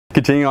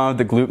Continuing on with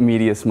the glute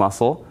medius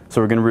muscle.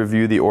 So we're going to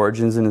review the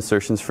origins and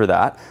insertions for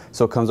that.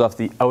 So it comes off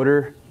the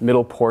outer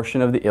middle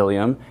portion of the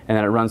ilium, and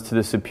then it runs to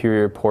the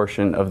superior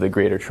portion of the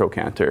greater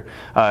trochanter.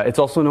 It's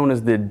also known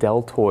as the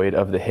deltoid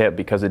of the hip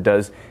because it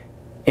does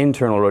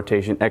internal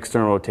rotation,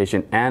 external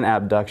rotation, and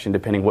abduction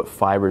depending what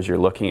fibers you're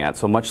looking at.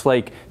 So much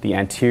like the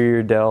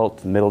anterior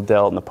delt, middle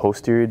delt, and the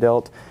posterior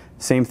delt,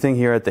 same thing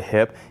here at the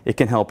hip. It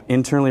can help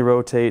internally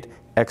rotate,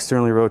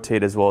 externally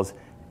rotate, as well as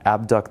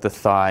abduct the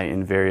thigh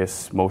in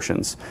various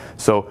motions.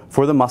 So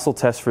for the muscle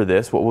test for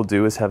this, what we'll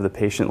do is have the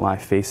patient lie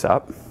face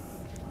up.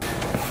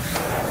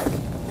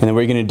 And then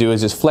what you're going to do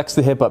is just flex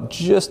the hip up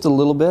just a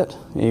little bit,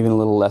 even a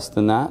little less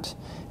than that.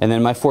 And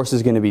then my force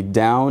is going to be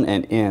down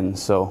and in,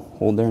 so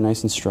hold there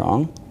nice and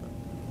strong.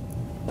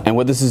 And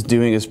what this is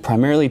doing is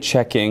primarily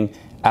checking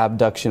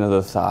abduction of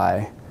the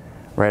thigh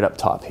right up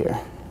top here.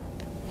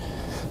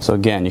 So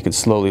again, you can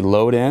slowly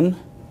load in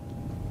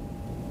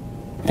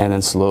and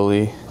then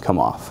slowly come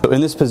off. So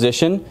in this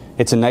position,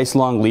 it's a nice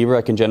long lever.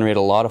 I can generate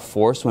a lot of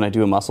force when I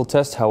do a muscle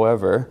test.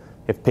 However,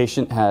 if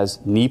patient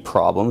has knee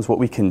problems, what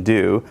we can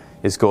do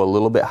is go a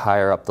little bit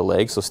higher up the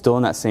leg. So still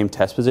in that same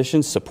test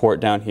position, support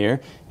down here,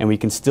 and we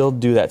can still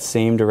do that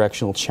same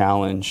directional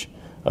challenge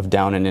of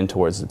down and in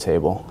towards the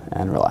table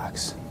and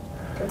relax.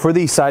 For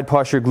the side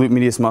posture glute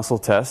medius muscle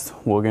test,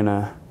 we're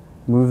gonna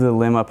move the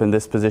limb up in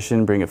this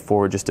position, bring it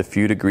forward just a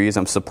few degrees.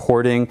 I'm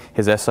supporting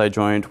his SI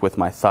joint with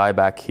my thigh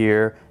back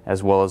here,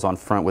 as well as on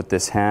front with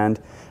this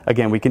hand.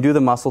 Again, we can do the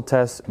muscle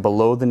test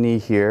below the knee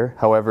here.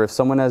 However, if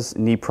someone has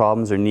knee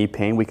problems or knee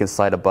pain, we can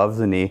slide above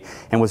the knee.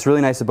 And what's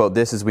really nice about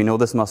this is we know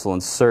this muscle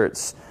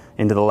inserts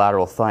into the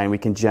lateral thigh, and we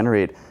can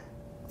generate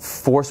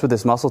force with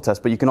this muscle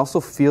test, but you can also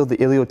feel the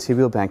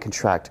iliotibial band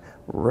contract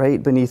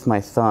right beneath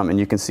my thumb, and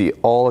you can see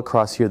all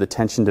across here the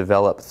tension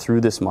develop through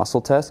this muscle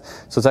test.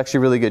 So it's actually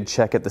a really good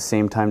check at the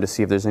same time to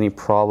see if there's any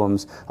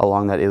problems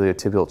along that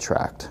iliotibial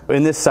tract.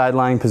 In this side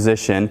lying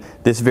position,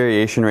 this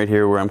variation right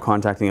here where I'm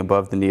contacting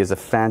above the knee is a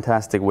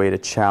fantastic way to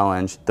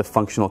challenge the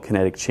functional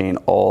kinetic chain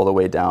all the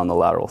way down the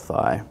lateral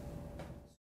thigh.